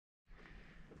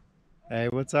Hey,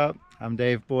 what's up? I'm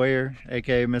Dave Boyer,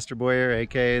 aka Mr. Boyer,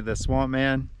 aka the Swamp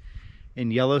Man,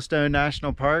 in Yellowstone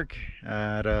National Park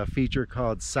at a feature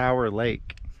called Sour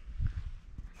Lake.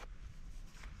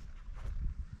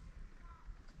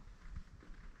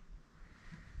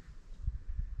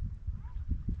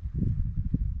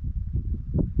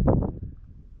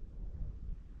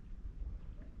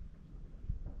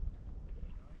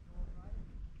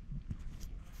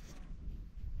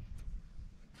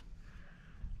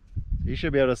 You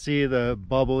should be able to see the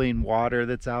bubbling water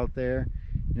that's out there.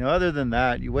 Other than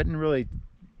that, you wouldn't really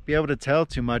be able to tell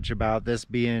too much about this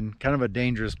being kind of a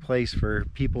dangerous place for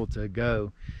people to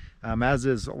go, as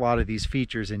is a lot of these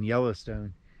features in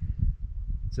Yellowstone.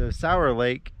 So Sour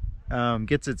Lake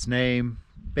gets its name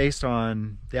based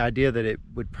on the idea that it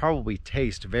would probably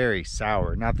taste very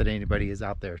sour. Not that anybody is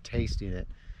out there tasting it.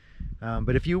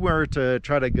 But if you were to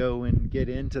try to go and get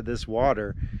into this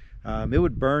water, it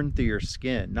would burn through your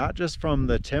skin, not just from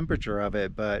the temperature of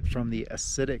it, but from the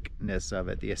acidicness of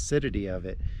it, the acidity of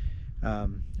it.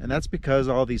 And that's because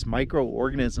all these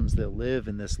microorganisms that live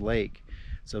in this lake.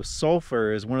 So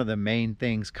sulfur is one of the main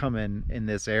things coming in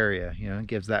this area. It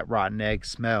gives that rotten egg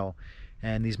smell.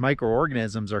 And these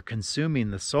microorganisms are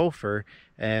consuming the sulfur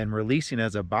and releasing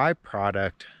as a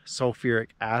byproduct sulfuric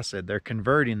acid. They're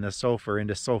converting the sulfur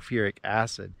into sulfuric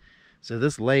acid. So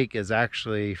this lake is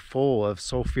actually full of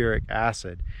sulfuric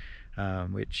acid,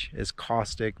 which is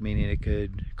caustic, meaning it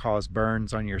could cause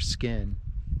burns on your skin,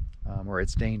 or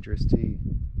it's dangerous to you.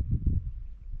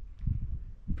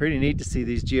 Pretty neat to see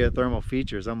these geothermal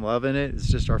features. I'm loving it. It's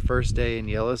just our first day in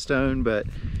Yellowstone, but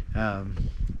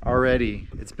already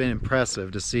it's been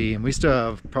impressive to see, and we still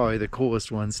have probably the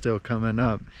coolest ones still coming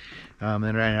up in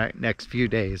the next few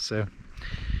days. So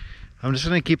I'm just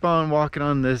going to keep on walking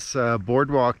on this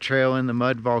boardwalk trail in the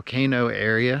Mud Volcano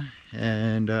area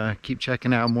and keep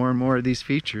checking out more and more of these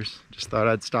features. Just thought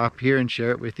I'd stop here and share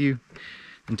it with you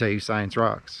and tell you science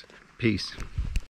rocks. Peace.